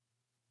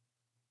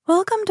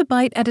Welcome to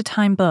Bite at a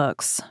Time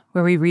Books,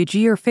 where we read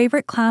you your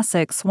favorite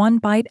classics one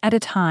bite at a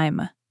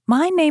time.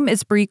 My name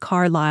is Bree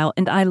Carlisle,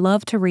 and I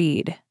love to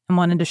read, and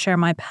wanted to share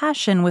my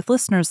passion with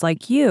listeners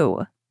like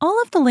you.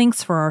 All of the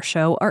links for our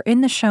show are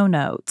in the show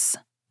notes.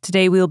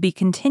 Today we will be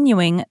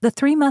continuing The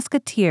Three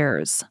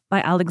Musketeers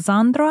by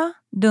Alexandre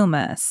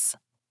Dumas.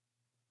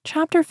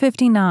 Chapter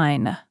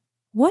 59.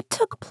 What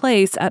took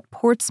place at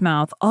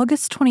Portsmouth,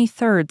 August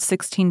 23,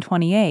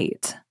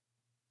 1628?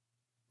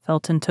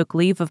 Felton took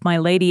leave of my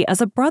lady as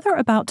a brother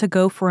about to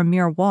go for a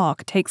mere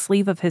walk takes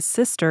leave of his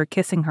sister,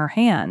 kissing her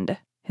hand.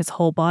 His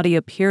whole body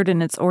appeared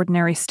in its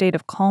ordinary state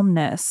of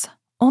calmness.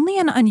 Only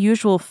an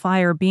unusual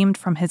fire beamed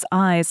from his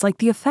eyes like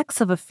the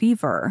effects of a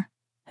fever.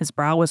 His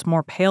brow was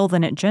more pale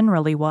than it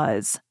generally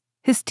was.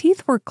 His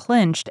teeth were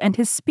clenched, and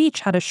his speech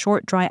had a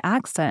short, dry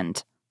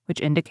accent,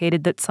 which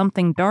indicated that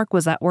something dark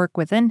was at work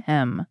within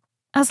him.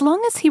 As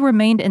long as he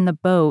remained in the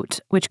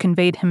boat, which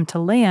conveyed him to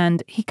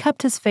land, he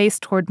kept his face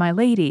toward my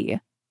lady,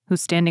 who,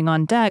 standing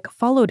on deck,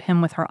 followed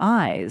him with her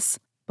eyes.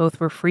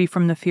 Both were free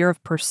from the fear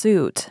of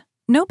pursuit.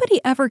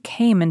 Nobody ever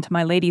came into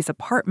my lady's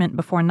apartment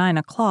before 9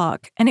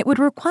 o'clock, and it would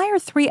require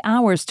 3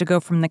 hours to go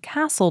from the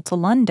castle to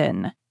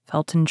London.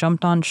 Felton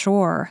jumped on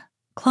shore,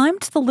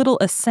 climbed the little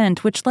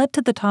ascent which led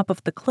to the top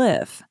of the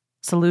cliff,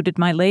 saluted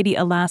my lady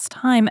a last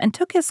time, and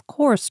took his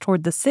course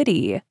toward the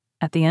city.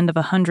 At the end of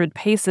 100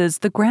 paces,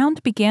 the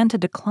ground began to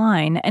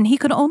decline, and he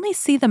could only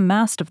see the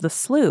mast of the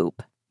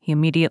sloop. He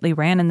immediately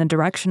ran in the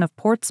direction of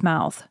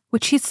Portsmouth,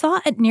 which he saw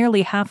at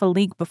nearly half a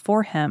league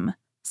before him,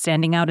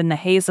 standing out in the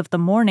haze of the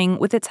morning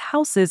with its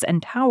houses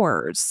and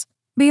towers.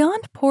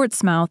 Beyond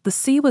Portsmouth, the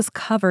sea was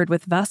covered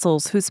with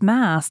vessels whose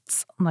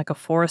masts, like a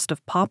forest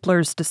of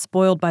poplars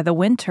despoiled by the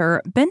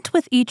winter, bent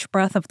with each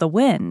breath of the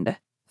wind.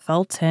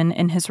 Felton,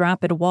 in his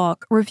rapid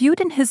walk,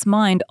 reviewed in his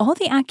mind all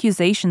the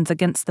accusations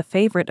against the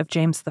favorite of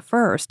James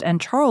I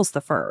and Charles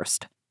I,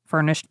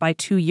 furnished by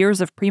 2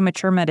 years of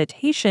premature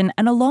meditation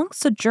and a long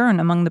sojourn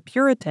among the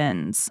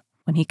Puritans.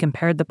 When he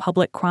compared the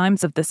public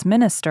crimes of this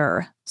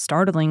minister,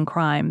 startling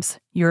crimes,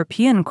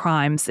 European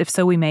crimes, if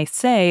so we may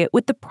say,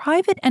 with the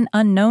private and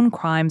unknown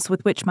crimes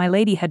with which my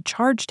lady had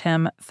charged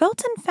him,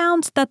 Felton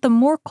found that the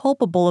more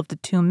culpable of the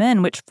 2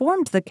 men which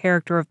formed the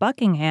character of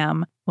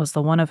Buckingham was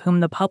the one of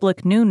whom the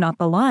public knew not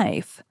the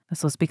life.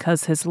 This was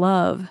because his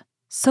love,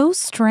 so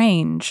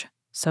strange,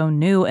 so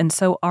new and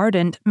so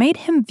ardent, made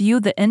him view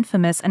the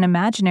infamous and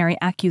imaginary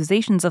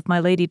accusations of my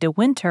Lady de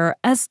Winter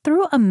as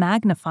through a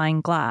magnifying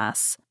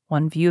glass.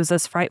 One views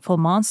as frightful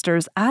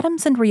monsters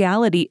atoms in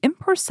reality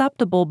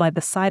imperceptible by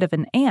the sight of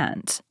an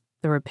ant.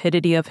 The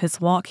rapidity of his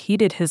walk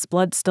heated his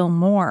blood still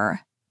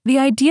more. The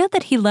idea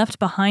that he left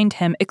behind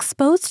him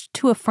exposed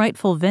to a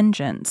frightful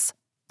vengeance,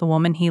 the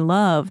woman he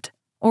loved,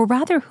 or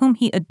rather whom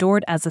he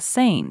adored as a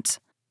saint,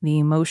 the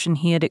emotion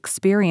he had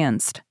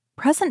experienced,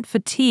 present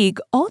fatigue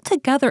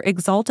altogether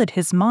exalted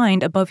his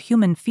mind above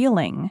human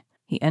feeling.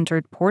 He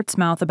entered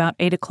Portsmouth about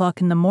 8 o'clock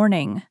in the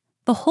morning.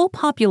 The whole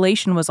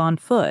population was on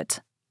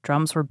foot.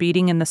 Drums were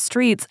beating in the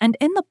streets, and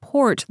in the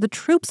port the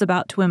troops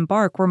about to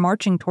embark were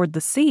marching toward the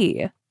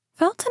sea.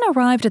 Felton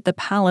arrived at the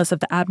Palace of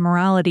the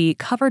Admiralty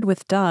covered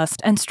with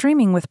dust and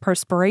streaming with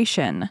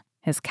perspiration.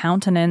 His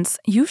countenance,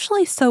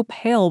 usually so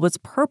pale, was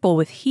purple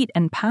with heat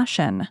and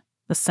passion.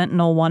 The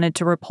sentinel wanted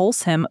to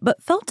repulse him,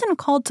 but Felton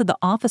called to the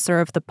officer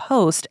of the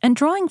post, and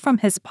drawing from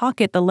his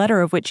pocket the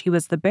letter of which he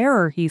was the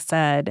bearer, he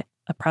said,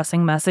 "A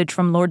pressing message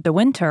from Lord de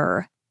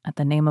Winter." At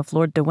the name of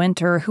Lord de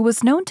Winter, who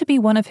was known to be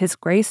one of his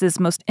Grace's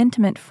most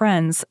intimate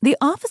friends, the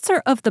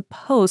officer of the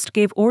post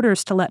gave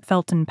orders to let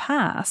Felton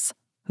pass,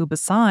 who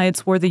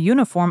besides wore the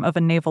uniform of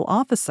a naval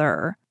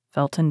officer.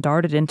 Felton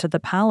darted into the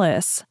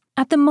palace.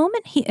 At the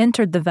moment he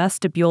entered the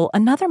vestibule,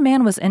 another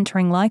man was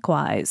entering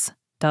likewise,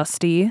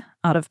 dusty,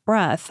 out of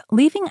breath,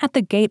 leaving at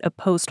the gate a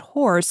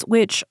post-horse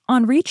which,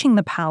 on reaching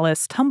the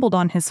palace, tumbled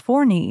on his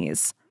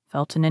foreknees.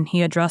 Felton and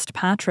he addressed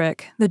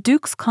Patrick, the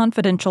Duke's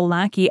confidential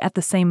lackey, at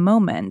the same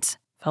moment.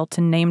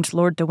 Felton named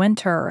Lord de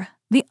Winter.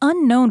 The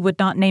unknown would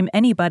not name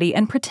anybody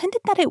and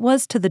pretended that it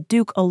was to the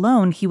Duke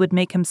alone he would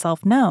make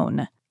himself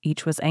known.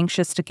 Each was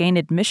anxious to gain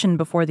admission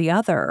before the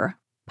other.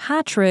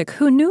 Patrick,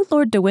 who knew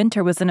Lord de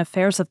Winter was in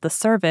affairs of the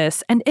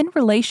service and in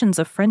relations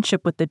of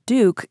friendship with the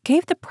Duke,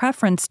 gave the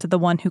preference to the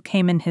one who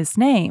came in his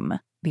name.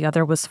 The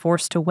other was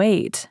forced to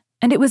wait,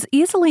 and it was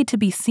easily to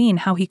be seen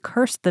how he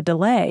cursed the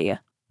delay.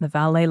 The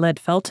valet led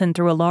Felton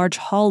through a large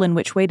hall in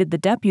which waited the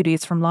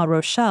deputies from La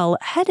Rochelle,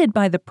 headed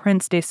by the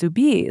Prince de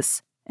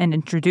Soubise, and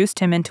introduced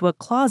him into a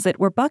closet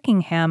where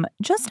Buckingham,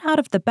 just out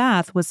of the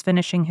bath, was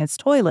finishing his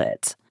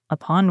toilet,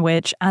 upon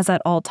which, as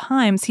at all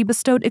times, he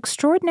bestowed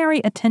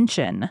extraordinary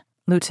attention.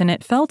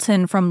 "Lieutenant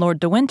Felton from Lord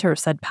de Winter,"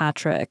 said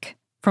Patrick.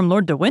 "From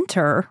Lord de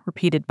Winter?"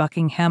 repeated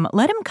Buckingham.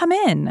 "Let him come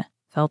in."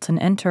 Felton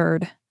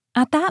entered.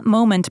 At that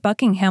moment,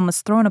 Buckingham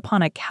was thrown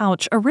upon a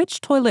couch, a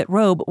rich toilet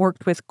robe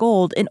worked with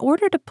gold, in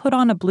order to put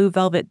on a blue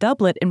velvet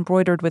doublet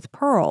embroidered with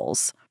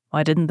pearls.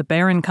 "Why didn't the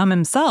Baron come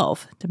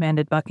himself?"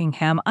 demanded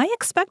Buckingham. "I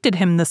expected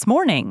him this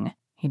morning."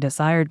 He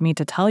desired me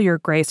to tell your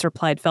grace,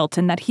 replied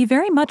Felton, that he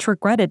very much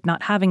regretted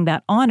not having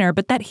that honor,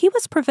 but that he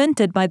was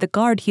prevented by the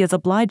guard he is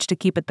obliged to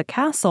keep at the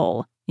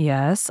castle.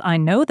 Yes, I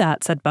know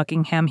that, said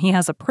Buckingham. He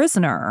has a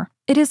prisoner.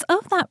 It is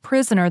of that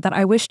prisoner that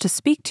I wish to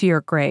speak to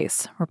your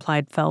grace,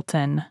 replied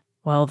Felton.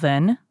 Well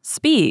then,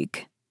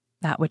 speak.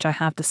 That which I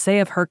have to say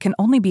of her can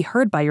only be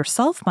heard by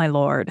yourself, my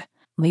lord.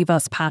 Leave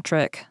us,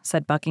 Patrick,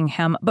 said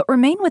Buckingham, but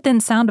remain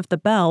within sound of the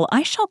bell.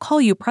 I shall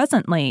call you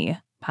presently.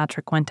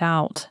 Patrick went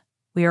out.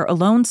 We are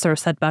alone, sir,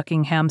 said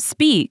Buckingham.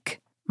 Speak.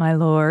 My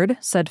lord,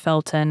 said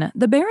Felton,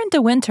 the Baron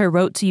de Winter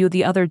wrote to you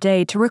the other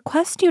day to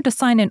request you to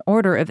sign an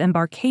order of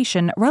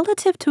embarkation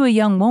relative to a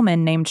young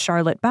woman named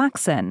Charlotte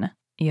Backson.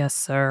 Yes,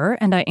 sir,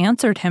 and I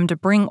answered him to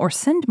bring or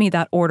send me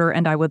that order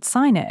and I would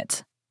sign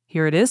it.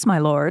 Here it is, my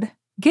lord.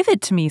 Give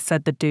it to me,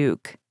 said the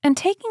Duke. And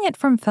taking it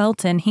from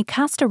Felton, he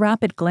cast a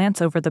rapid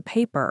glance over the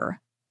paper.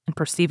 And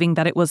perceiving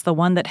that it was the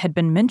one that had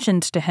been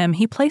mentioned to him,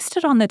 he placed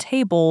it on the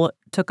table,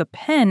 took a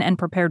pen, and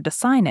prepared to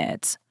sign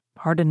it.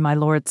 Pardon, my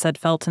lord, said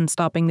Felton,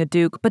 stopping the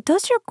Duke, but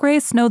does your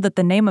grace know that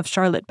the name of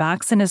Charlotte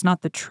Backson is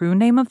not the true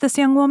name of this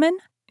young woman?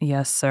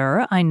 Yes,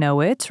 sir, I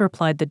know it,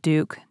 replied the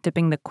Duke,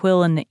 dipping the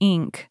quill in the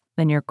ink.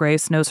 Then your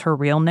grace knows her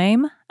real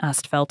name?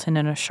 Asked Felton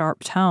in a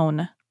sharp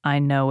tone. I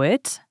know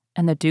it.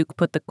 And the Duke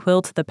put the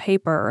quill to the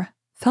paper.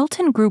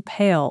 Felton grew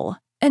pale.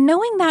 And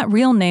knowing that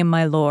real name,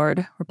 my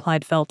lord,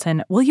 replied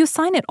Felton, will you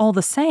sign it all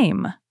the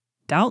same?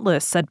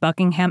 Doubtless, said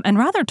Buckingham, and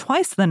rather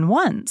twice than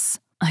once.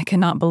 I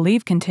cannot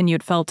believe,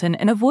 continued Felton,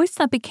 in a voice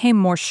that became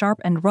more sharp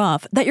and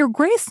rough, that your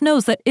grace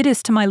knows that it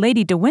is to my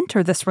Lady de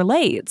Winter this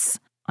relates.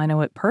 I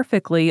know it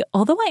perfectly,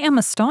 although I am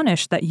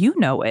astonished that you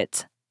know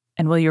it.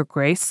 And will your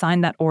grace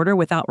sign that order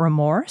without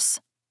remorse?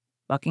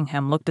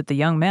 Buckingham looked at the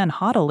young man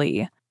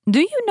haughtily. Do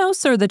you know,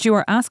 sir, that you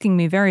are asking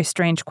me very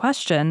strange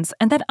questions,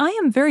 and that I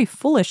am very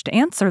foolish to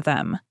answer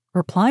them?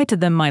 Reply to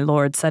them, my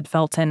lord, said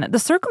Felton. The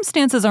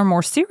circumstances are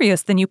more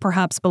serious than you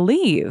perhaps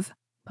believe.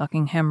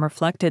 Buckingham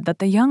reflected that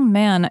the young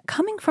man,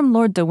 coming from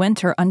Lord de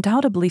Winter,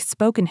 undoubtedly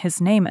spoke in his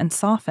name and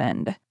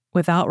softened.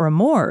 Without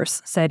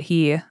remorse, said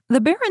he,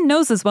 the Baron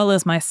knows as well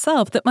as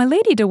myself that my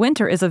Lady de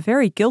Winter is a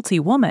very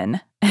guilty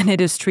woman, and it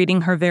is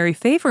treating her very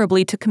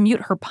favorably to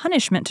commute her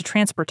punishment to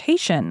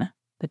transportation.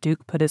 The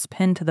Duke put his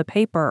pen to the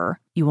paper.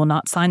 You will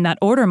not sign that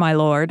order, my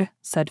lord,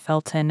 said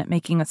Felton,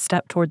 making a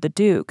step toward the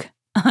Duke.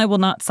 I will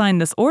not sign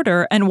this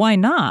order, and why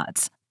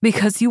not?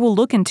 Because you will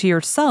look into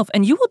yourself,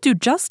 and you will do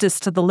justice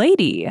to the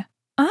lady.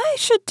 I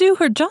should do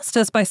her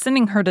justice by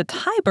sending her to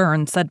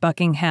Tyburn, said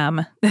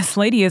Buckingham. This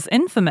lady is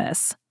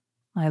infamous.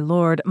 My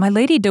lord, my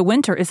Lady de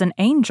Winter is an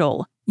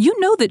angel. You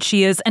know that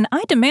she is, and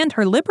I demand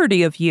her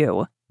liberty of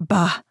you.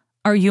 Bah!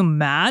 Are you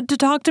mad to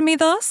talk to me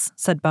thus?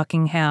 Said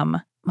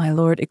Buckingham. My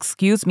lord,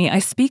 excuse me, I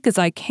speak as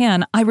I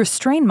can, I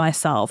restrain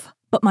myself.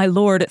 But my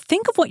lord,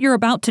 think of what you're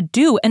about to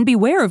do and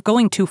beware of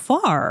going too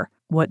far.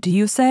 What do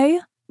you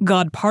say?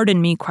 God pardon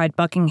me, cried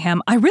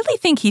Buckingham, I really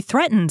think he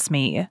threatens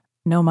me.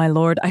 No, my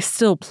lord, I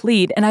still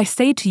plead, and I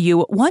say to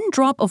you, 1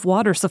 drop of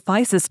water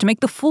suffices to make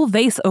the full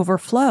vase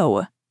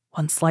overflow.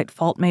 1 slight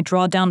fault may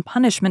draw down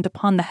punishment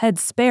upon the head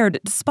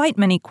spared despite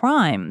many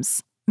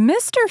crimes.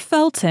 Mr.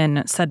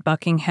 Felton, said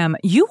Buckingham,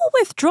 you will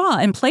withdraw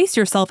and place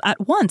yourself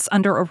at once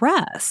under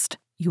arrest.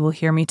 You will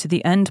hear me to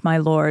the end, my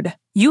lord.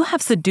 You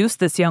have seduced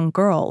this young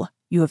girl.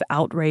 You have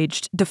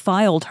outraged,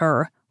 defiled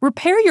her.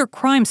 Repair your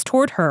crimes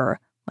toward her.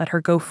 Let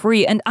her go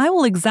free, and I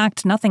will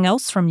exact nothing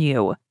else from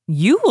you.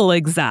 You will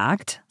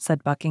exact,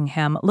 said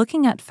Buckingham,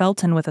 looking at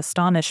Felton with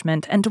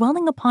astonishment and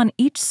dwelling upon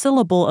each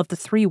syllable of the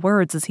 3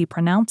 words as he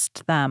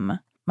pronounced them.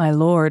 My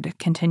lord,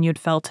 continued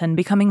Felton,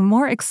 becoming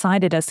more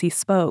excited as he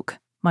spoke.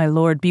 My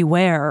lord,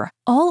 beware.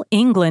 All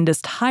England is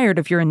tired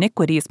of your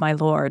iniquities, my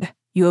lord.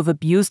 You have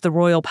abused the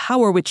royal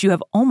power which you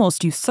have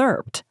almost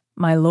usurped.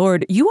 My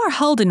lord, you are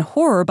held in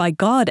horror by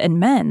God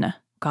and men.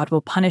 God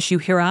will punish you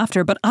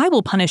hereafter, but I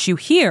will punish you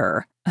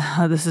here.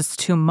 This is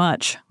too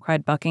much,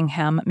 cried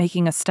Buckingham,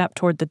 making a step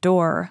toward the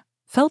door.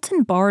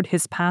 Felton barred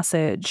his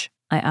passage.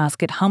 I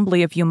ask it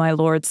humbly of you, my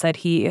lord, said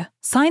he.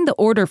 Sign the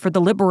order for the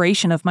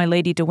liberation of my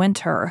Lady de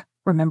Winter.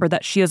 Remember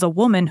that she is a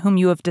woman whom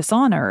you have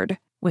dishonored.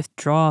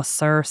 Withdraw,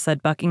 sir,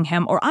 said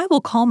Buckingham, or I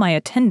will call my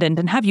attendant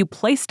and have you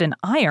placed in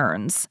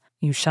irons.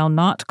 You shall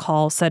not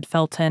call, said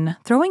Felton,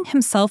 throwing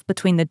himself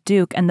between the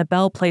Duke and the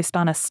bell placed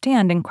on a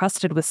stand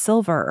encrusted with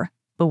silver.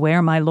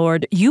 Beware, my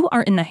lord, you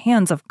are in the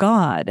hands of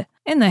God.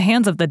 In the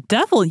hands of the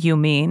devil, you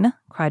mean,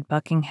 cried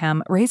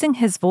Buckingham, raising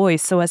his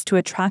voice so as to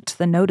attract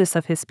the notice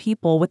of his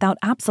people without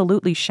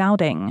absolutely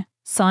shouting.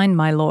 Sign,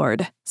 my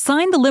lord.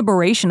 Sign the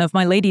liberation of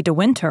my Lady de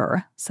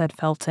Winter, said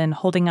Felton,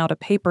 holding out a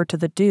paper to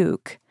the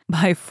Duke.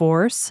 By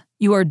force?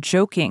 You are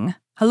joking.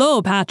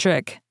 Hello,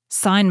 Patrick.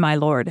 Sign, my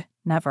lord.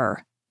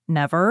 Never.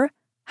 Never?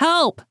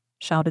 Help!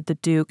 Shouted the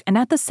Duke, and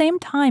at the same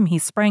time he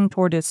sprang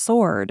toward his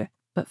sword.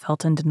 But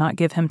Felton did not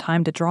give him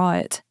time to draw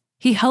it.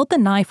 He held the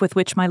knife with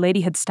which my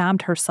lady had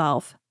stabbed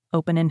herself.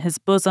 Open in his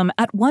bosom,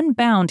 at one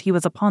bound he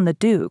was upon the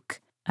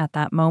Duke. At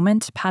that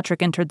moment,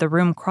 Patrick entered the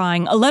room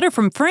crying, "A letter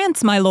from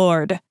France, my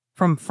lord!"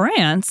 "From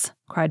France?"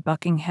 cried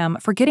Buckingham,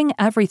 forgetting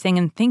everything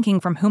and thinking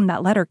from whom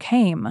that letter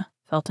came.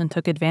 Felton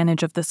took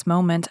advantage of this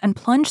moment and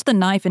plunged the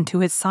knife into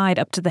his side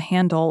up to the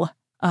handle.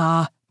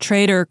 "Ah,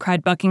 traitor,"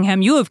 cried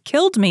Buckingham, "you have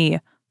killed me!"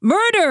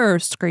 "Murder!"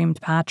 screamed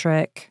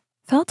Patrick.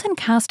 Felton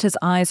cast his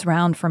eyes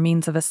round for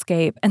means of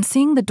escape, and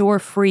seeing the door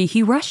free,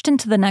 he rushed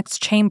into the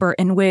next chamber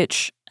in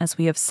which, as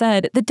we have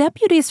said, the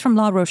deputies from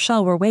La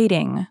Rochelle were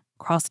waiting,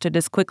 crossed it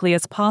as quickly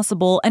as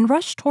possible, and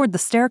rushed toward the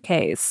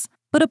staircase.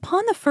 But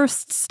upon the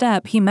first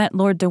step he met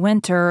Lord de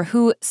Winter,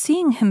 who,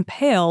 seeing him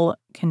pale,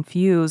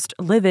 confused,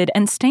 livid,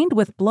 and stained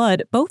with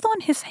blood both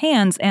on his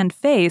hands and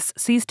face,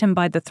 seized him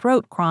by the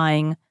throat,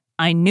 crying,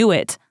 "I knew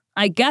it!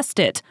 I guessed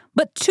it!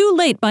 But too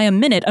late by a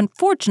minute,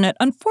 unfortunate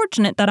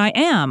that I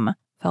am!"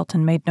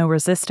 Felton made no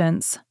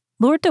resistance.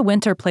 Lord de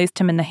Winter placed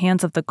him in the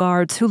hands of the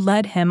guards, who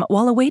led him,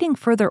 while awaiting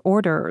further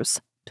orders,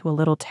 to a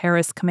little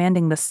terrace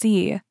commanding the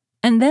sea.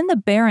 And then the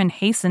Baron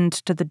hastened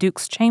to the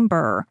Duke's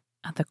chamber.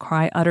 At the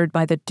cry uttered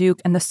by the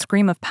Duke and the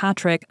scream of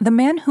Patrick, the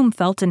man whom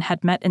Felton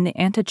had met in the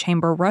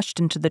antechamber rushed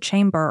into the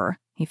chamber.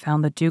 He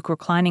found the Duke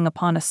reclining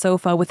upon a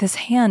sofa with his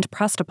hand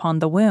pressed upon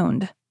the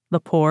wound.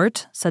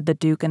 "Laporte," said the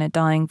Duke in a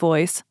dying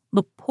voice.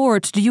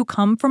 "Laporte, do you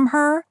come from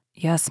her?"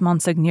 "Yes,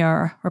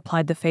 Monseigneur,"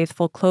 replied the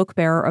faithful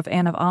cloak-bearer of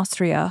Anne of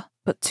Austria,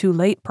 "but too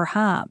late,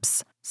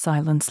 perhaps."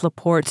 "Silence,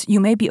 Laporte, you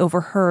may be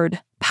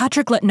overheard.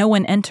 Patrick, let no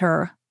one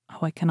enter."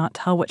 "Oh, I cannot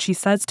tell what she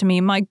says to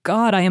me. My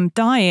God, I am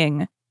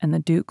dying." And the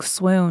Duke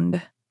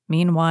swooned.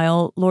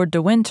 Meanwhile, Lord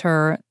de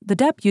Winter, the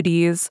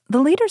deputies,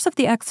 the leaders of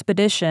the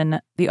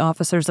expedition, the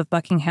officers of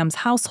Buckingham's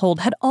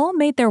household had all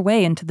made their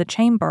way into the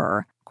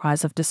chamber.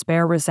 Cries of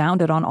despair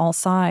resounded on all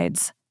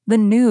sides. The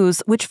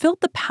news, which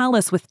filled the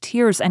palace with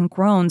tears and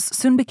groans,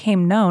 soon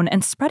became known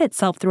and spread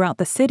itself throughout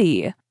the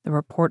city. The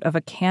report of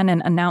a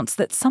cannon announced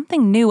that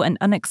something new and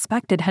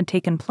unexpected had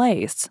taken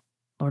place.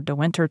 Lord de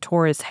Winter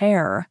tore his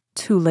hair.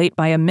 "Too late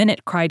by a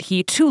minute," cried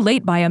he, "too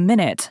late by a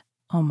minute.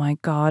 Oh my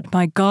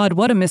God,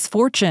 what a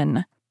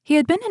misfortune!" He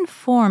had been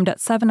informed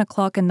at 7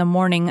 o'clock in the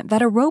morning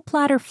that a rope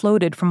ladder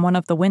floated from one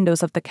of the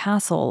windows of the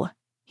castle.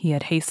 He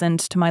had hastened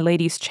to my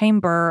lady's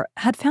chamber,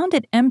 had found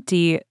it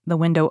empty, the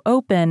window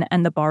open,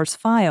 and the bars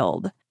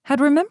filed, had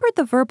remembered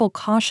the verbal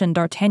caution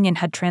D'Artagnan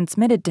had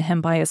transmitted to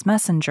him by his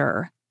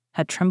messenger,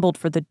 had trembled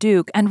for the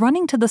Duke, and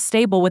running to the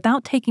stable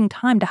without taking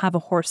time to have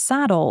a horse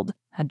saddled,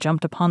 had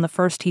jumped upon the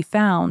first he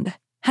found,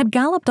 had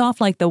galloped off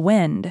like the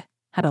wind,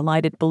 had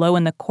alighted below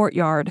in the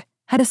courtyard,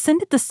 had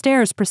ascended the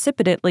stairs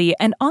precipitately,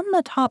 and on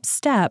the top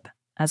step,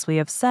 as we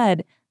have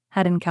said,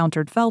 had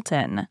encountered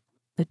Felton.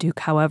 The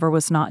Duke, however,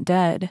 was not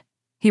dead.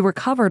 He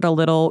recovered a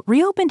little,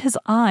 reopened his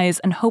eyes,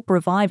 and hope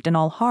revived in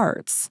all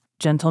hearts.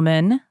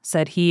 "Gentlemen,"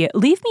 said he,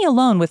 "leave me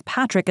alone with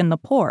Patrick and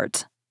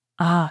Laporte."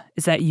 "Ah,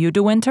 is that you,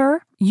 De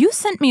Winter? You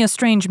sent me a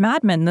strange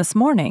madman this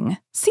morning.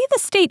 See the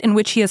state in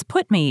which he has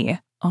put me."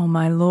 "Oh,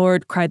 my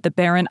lord," cried the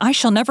Baron, "I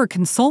shall never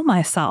console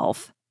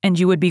myself." "And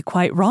you would be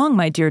quite wrong,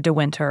 my dear De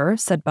Winter,"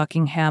 said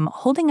Buckingham,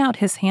 holding out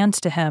his hand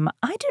to him.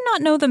 "I do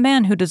not know the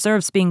man who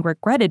deserves being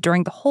regretted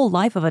during the whole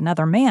life of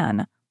another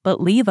man.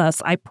 But leave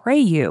us, I pray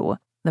you."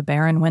 The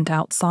Baron went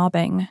out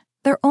sobbing.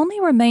 There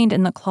only remained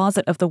in the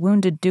closet of the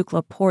wounded Duke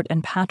Laporte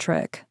and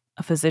Patrick.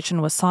 A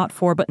physician was sought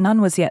for, but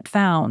none was yet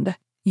found.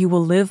 "You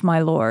will live, my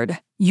lord.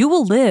 You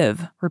will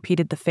live,"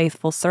 repeated the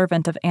faithful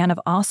servant of Anne of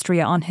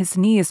Austria on his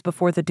knees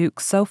before the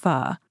Duke's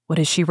sofa. "What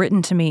has she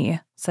written to me?"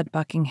 said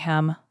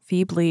Buckingham,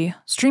 feebly,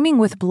 streaming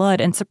with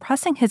blood and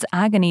suppressing his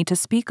agony to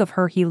speak of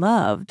her he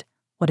loved.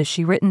 "What has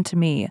she written to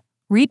me?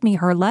 Read me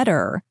her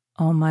letter."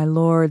 "Oh, my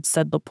lord,"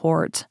 said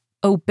Laporte.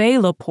 "Obey,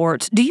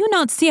 Laporte. Do you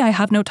not see I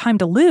have no time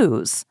to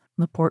lose?"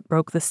 Laporte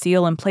broke the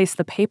seal and placed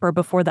the paper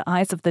before the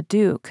eyes of the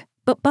Duke.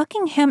 But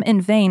Buckingham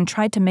in vain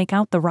tried to make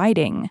out the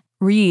writing.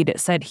 "Read,"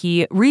 said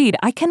he, "read,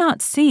 I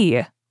cannot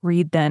see."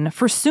 "Read then,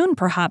 for soon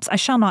perhaps I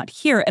shall not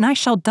hear, and I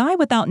shall die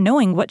without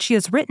knowing what she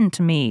has written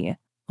to me."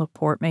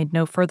 Laporte made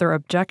no further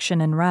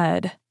objection and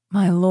read,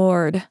 "My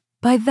lord,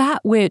 by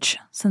that which,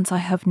 since I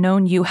have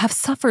known you, have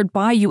suffered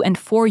by you and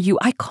for you,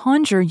 I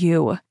conjure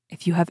you,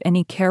 if you have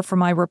any care for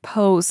my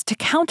repose, to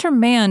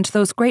countermand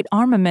those great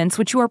armaments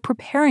which you are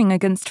preparing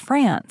against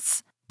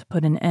France, to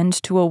put an end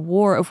to a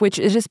war of which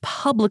it is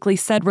publicly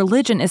said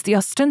religion is the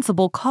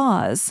ostensible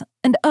cause,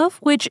 and of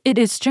which it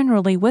is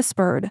generally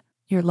whispered,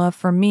 your love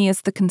for me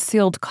is the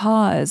concealed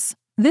cause.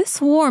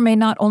 This war may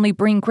not only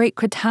bring great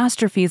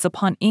catastrophes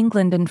upon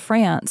England and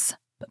France,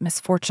 but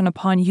misfortune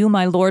upon you,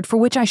 my lord, for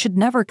which I should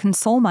never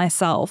console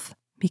myself.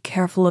 Be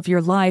careful of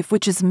your life,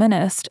 which is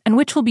menaced, and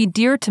which will be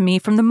dear to me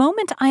from the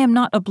moment I am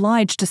not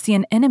obliged to see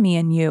an enemy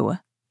in you.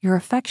 Your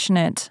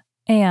affectionate,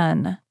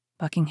 Anne."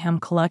 Buckingham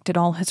collected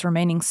all his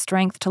remaining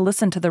strength to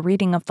listen to the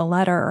reading of the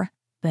letter.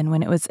 Then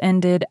when it was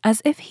ended,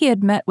 as if he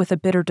had met with a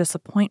bitter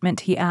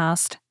disappointment, he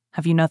asked,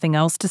 "Have you nothing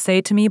else to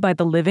say to me by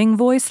the living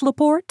voice,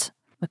 Laporte?"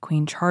 "The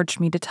Queen charged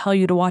me to tell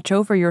you to watch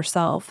over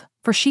yourself,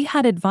 for she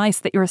had advice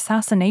that your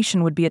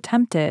assassination would be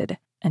attempted."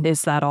 "And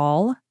is that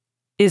all?"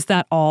 "Is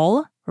that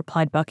all?"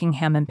 replied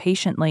Buckingham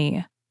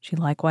impatiently. "She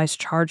likewise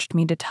charged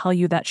me to tell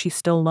you that she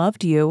still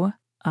loved you."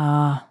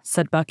 "Ah,"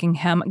 said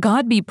Buckingham,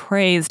 "God be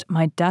praised,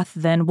 my death,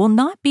 then, will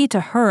not be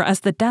to her as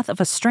the death of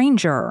a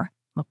stranger."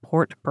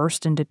 Laporte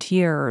burst into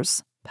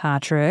tears.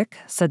 "Patrick,"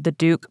 said the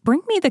Duke,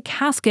 "bring me the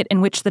casket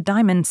in which the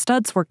diamond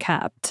studs were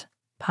kept."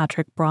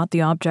 Patrick brought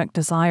the object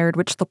desired,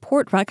 which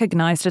Laporte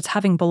recognized as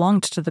having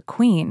belonged to the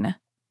Queen.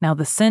 "Now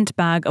the scent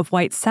bag of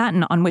white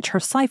satin on which her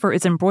cipher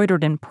is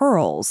embroidered in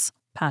pearls."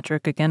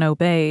 Patrick again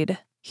obeyed.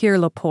 "Here,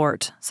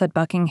 Laporte," said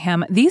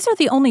Buckingham, "these are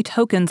the only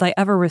tokens I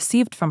ever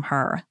received from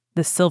her.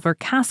 This silver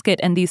casket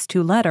and these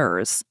 2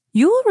 letters.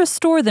 You will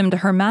restore them to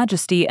Her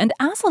Majesty, and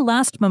as a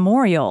last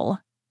memorial,"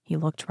 he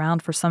looked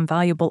round for some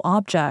valuable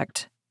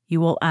object, "you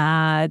will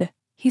add—"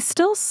 He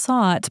still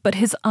sought, but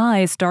his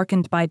eyes,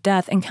 darkened by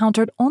death,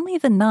 encountered only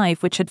the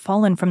knife which had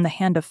fallen from the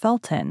hand of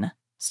Felton,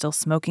 still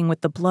smoking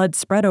with the blood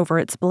spread over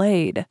its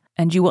blade.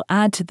 "And you will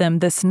add to them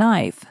this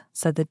knife,"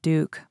 said the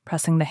Duke,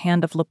 pressing the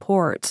hand of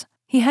Laporte.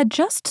 He had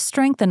just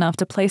strength enough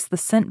to place the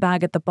scent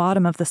bag at the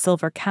bottom of the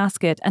silver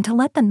casket and to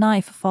let the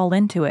knife fall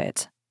into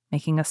it,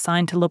 making a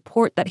sign to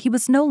Laporte that he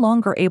was no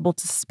longer able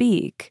to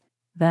speak.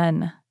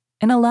 Then,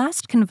 in a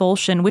last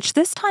convulsion, which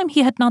this time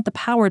he had not the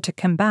power to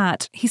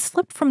combat, he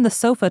slipped from the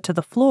sofa to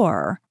the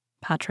floor.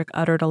 Patrick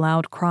uttered a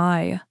loud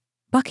cry.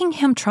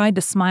 Buckingham tried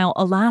to smile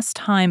a last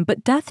time,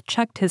 but death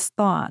checked his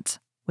thought,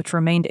 which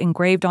remained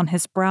engraved on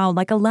his brow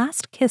like a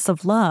last kiss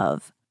of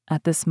love.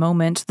 At this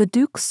moment, the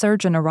Duke's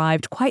surgeon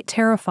arrived, quite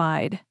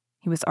terrified.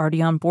 He was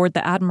already on board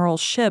the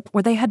Admiral's ship,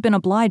 where they had been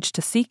obliged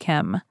to seek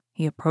him.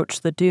 He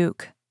approached the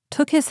Duke,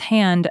 took his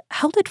hand,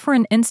 held it for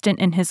an instant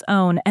in his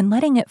own, and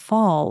letting it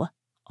fall.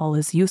 "All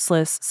is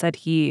useless," said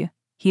he.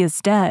 "He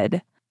is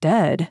dead."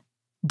 "Dead?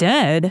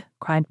 Dead?"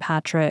 cried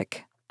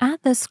Patrick.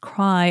 At this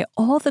cry,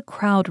 all the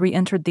crowd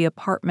re-entered the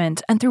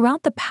apartment, and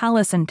throughout the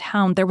palace and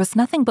town there was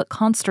nothing but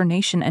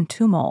consternation and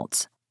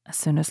tumult. As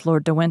soon as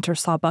Lord de Winter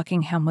saw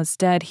Buckingham was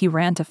dead, he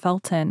ran to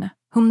Felton,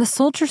 whom the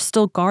soldiers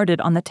still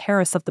guarded on the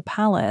terrace of the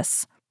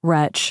palace.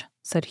 "Wretch,"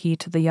 said he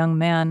to the young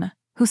man,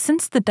 who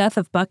since the death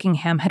of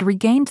Buckingham had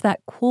regained that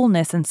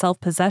coolness and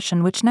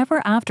self-possession which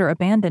never after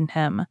abandoned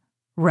him.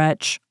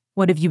 "Wretch,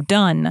 what have you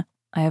done?"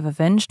 "I have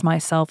avenged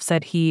myself,"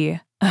 said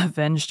he.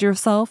 "Avenged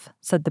yourself?"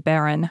 said the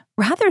Baron.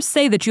 "Rather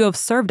say that you have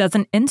served as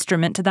an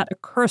instrument to that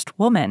accursed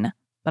woman.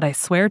 But I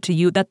swear to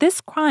you that this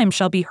crime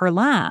shall be her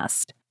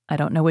last." "I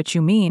don't know what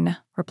you mean,"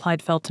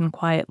 replied Felton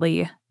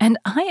quietly, "and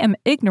I am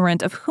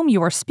ignorant of whom you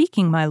are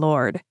speaking, my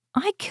lord.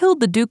 I killed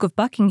the Duke of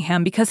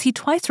Buckingham because he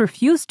twice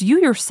refused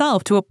you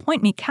yourself to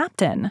appoint me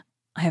captain.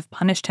 I have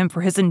punished him for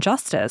his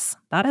injustice,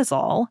 that is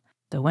all."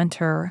 De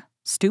Winter,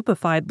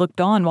 stupefied, looked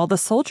on while the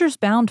soldiers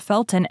bound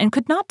Felton and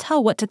could not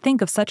tell what to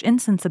think of such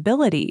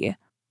insensibility.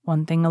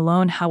 One thing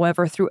alone,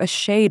 however, threw a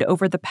shade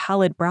over the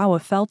pallid brow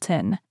of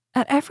Felton.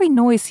 At every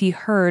noise he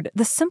heard,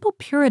 the simple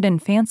Puritan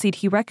fancied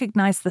he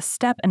recognized the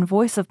step and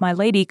voice of my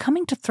lady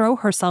coming to throw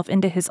herself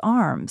into his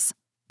arms,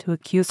 to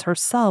accuse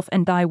herself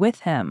and die with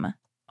him.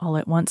 All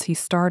at once he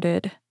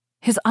started.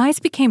 His eyes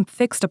became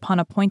fixed upon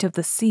a point of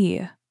the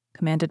sea,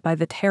 commanded by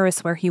the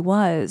terrace where he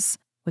was,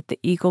 with the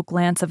eagle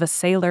glance of a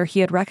sailor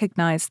he had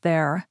recognized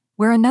there,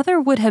 where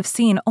another would have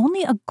seen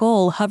only a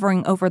gull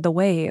hovering over the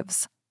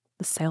waves,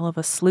 the sail of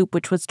a sloop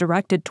which was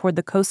directed toward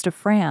the coast of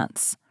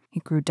France. He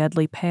grew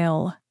deadly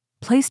pale,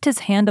 placed his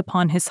hand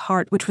upon his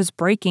heart, which was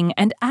breaking,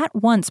 and at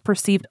once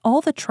perceived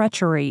all the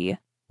treachery.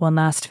 "One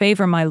last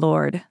favor, my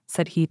lord,"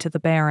 said he to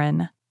the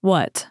Baron.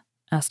 "What?"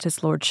 asked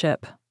his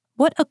lordship.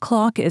 "What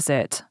o'clock is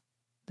it?"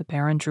 The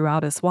Baron drew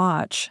out his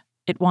watch.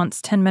 "It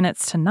wants 10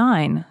 minutes to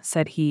 9,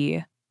 said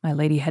he. My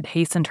lady had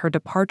hastened her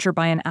departure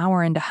by an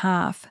hour and a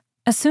half.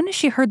 As soon as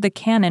she heard the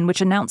cannon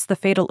which announced the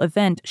fatal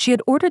event, she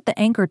had ordered the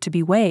anchor to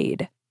be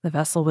weighed. The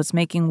vessel was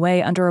making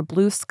way under a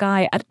blue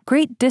sky at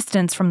great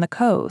distance from the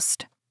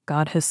coast.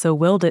 God has so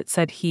willed it,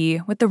 said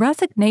he, with the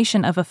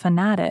resignation of a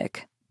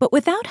fanatic, but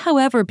without,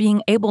 however,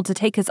 being able to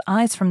take his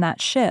eyes from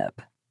that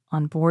ship,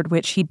 on board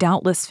which he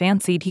doubtless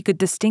fancied he could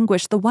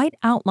distinguish the white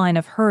outline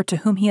of her to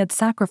whom he had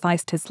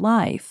sacrificed his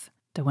life.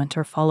 De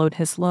Winter followed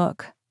his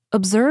look,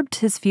 observed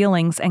his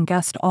feelings, and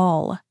guessed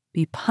all.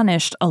 Be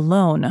punished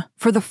alone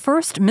for the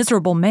first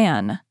miserable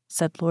man,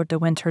 said Lord de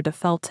Winter to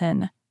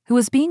Felton, who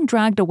was being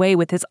dragged away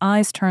with his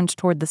eyes turned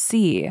toward the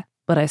sea.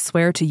 But I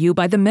swear to you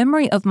by the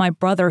memory of my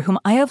brother whom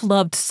I have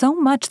loved so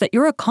much that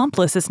your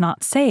accomplice is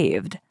not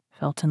saved.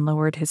 Felton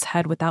lowered his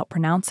head without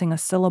pronouncing a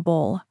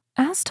syllable.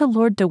 As to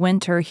Lord de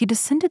Winter, he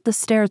descended the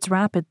stairs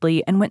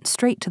rapidly and went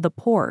straight to the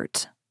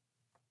port.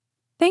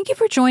 Thank you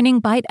for joining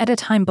Bite at a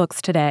Time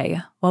Books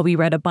today, while we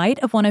read a bite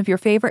of one of your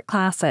favorite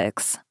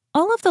classics.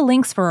 All of the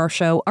links for our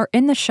show are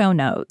in the show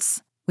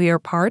notes. We are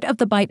part of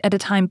the Bite at a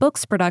Time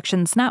Books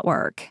Productions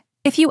Network.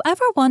 If you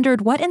ever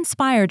wondered what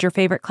inspired your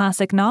favorite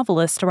classic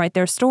novelists to write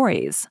their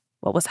stories,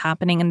 what was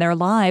happening in their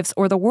lives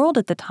or the world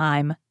at the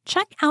time,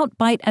 check out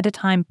Bite at a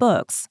Time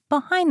Books,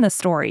 Behind the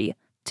Story,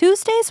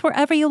 Tuesdays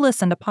wherever you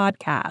listen to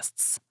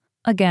podcasts.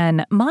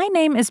 Again, my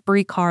name is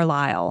Brie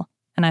Carlisle,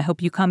 and I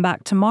hope you come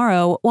back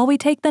tomorrow while we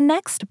take the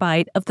next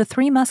bite of The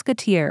Three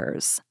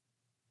Musketeers.